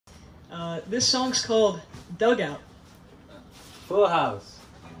This song's called Dugout. Full House.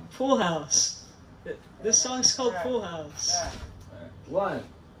 Full House. This song's called Full House. 1,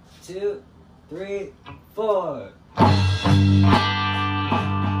 2, 3, 4.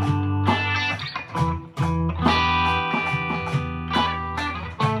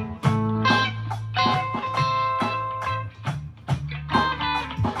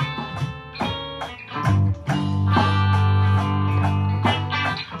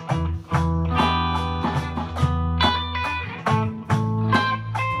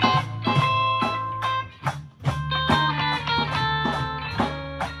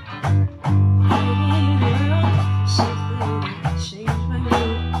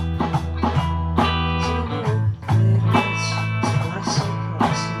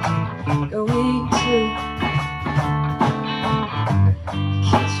 Going to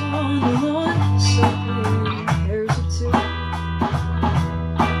kids on the lawn, suffering pairs of two.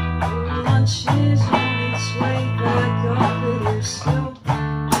 Lunch is on its way back up, but there's still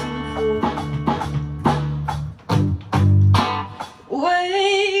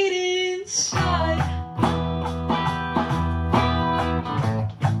wait inside.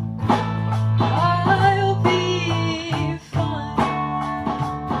 I'll be fine.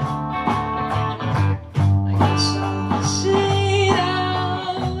 Sit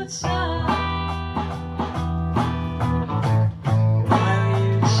outside while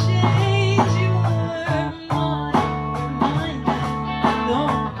you change your mind, no.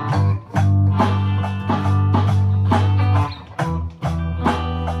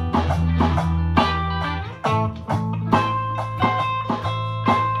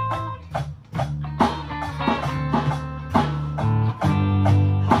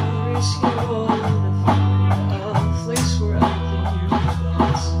 I risk it all to find a place where I can hear your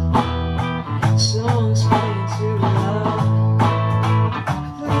thoughts. Songs playing too loud,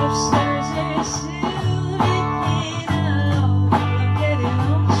 but upstairs it's still making out. I'm getting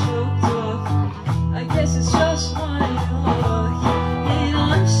all choked up. I guess it's just my luck, and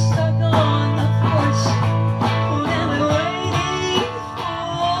I'm stuck on the porch. What am I waiting for?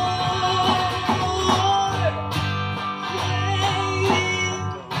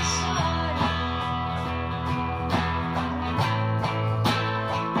 Inside.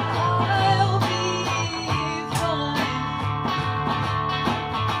 I'll be fine.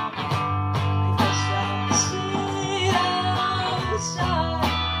 I guess I'll sit outside.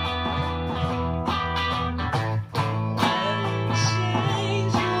 Never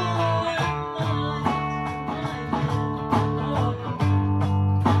change your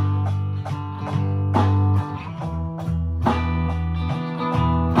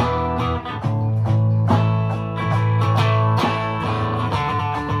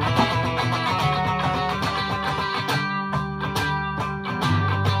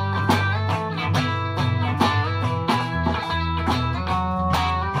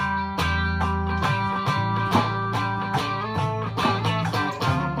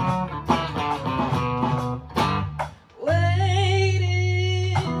wait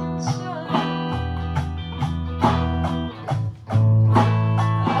inside.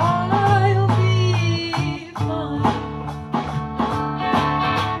 I'll be fine.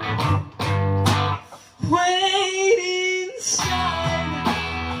 Wait inside.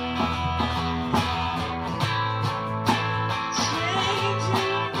 Change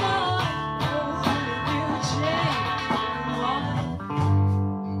your mind. Oh, you change your mind.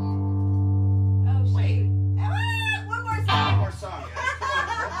 Oh, wait. One more song. One more song, guys.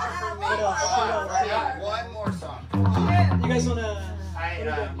 Come on, What else? I got one more song. You guys wanna? I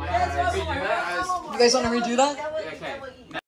Yes, redo that? You guys wanna redo that?